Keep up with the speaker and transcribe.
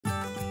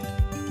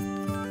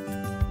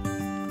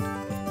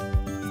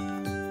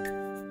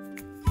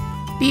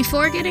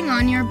Before getting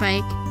on your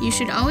bike, you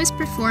should always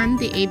perform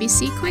the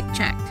ABC Quick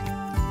Check.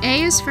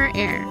 A is for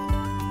air.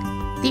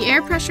 The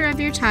air pressure of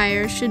your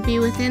tire should be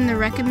within the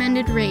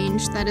recommended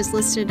range that is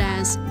listed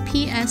as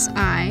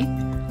PSI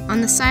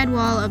on the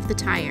sidewall of the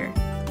tire.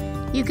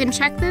 You can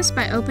check this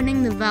by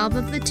opening the valve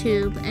of the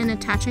tube and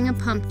attaching a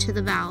pump to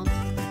the valve.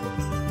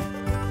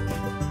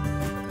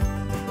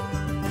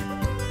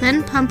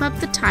 Then pump up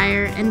the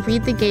tire and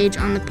read the gauge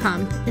on the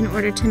pump in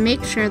order to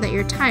make sure that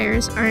your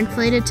tires are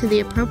inflated to the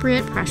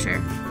appropriate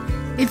pressure.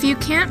 If you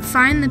can't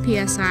find the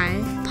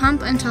PSI,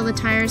 pump until the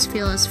tires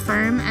feel as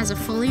firm as a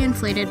fully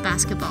inflated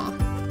basketball.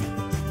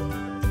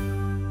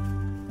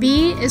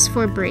 B is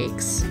for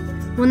brakes.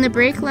 When the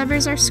brake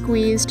levers are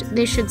squeezed,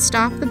 they should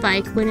stop the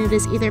bike when it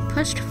is either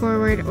pushed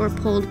forward or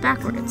pulled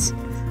backwards,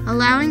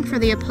 allowing for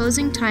the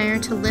opposing tire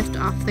to lift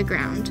off the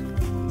ground.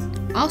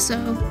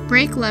 Also,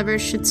 brake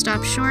levers should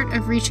stop short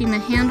of reaching the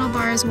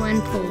handlebars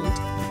when pulled.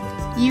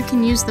 You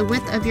can use the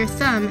width of your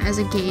thumb as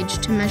a gauge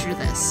to measure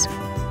this.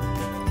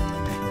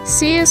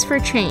 C is for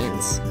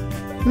chains.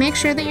 Make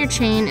sure that your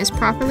chain is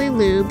properly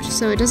lubed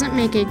so it doesn't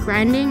make a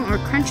grinding or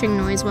crunching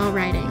noise while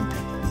riding.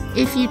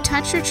 If you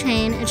touch your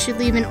chain, it should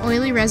leave an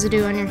oily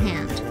residue on your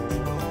hand.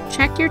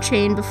 Check your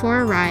chain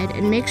before a ride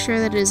and make sure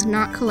that it has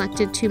not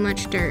collected too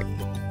much dirt.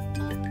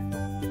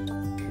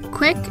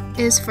 Quick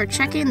is for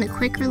checking the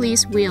quick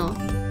release wheel.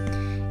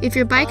 If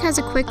your bike has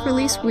a quick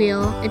release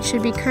wheel, it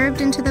should be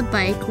curved into the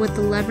bike with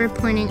the lever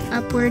pointing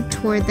upward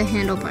toward the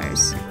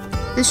handlebars.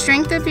 The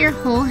strength of your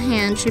whole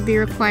hand should be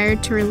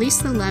required to release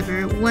the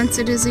lever once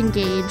it is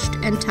engaged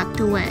and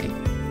tucked away.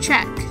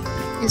 Check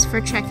is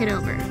for check it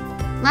over.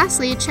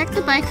 Lastly, check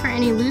the bike for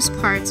any loose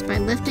parts by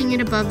lifting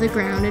it above the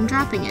ground and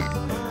dropping it.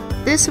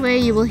 This way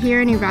you will hear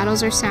any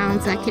rattles or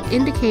sounds that could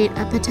indicate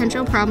a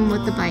potential problem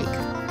with the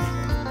bike.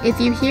 If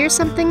you hear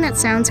something that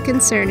sounds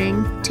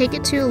concerning, take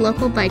it to a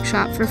local bike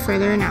shop for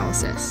further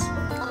analysis.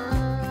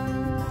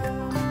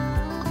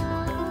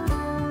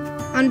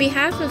 On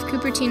behalf of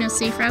Cupertino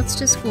Safe Routes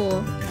to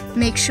School,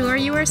 make sure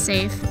you are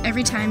safe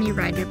every time you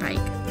ride your bike.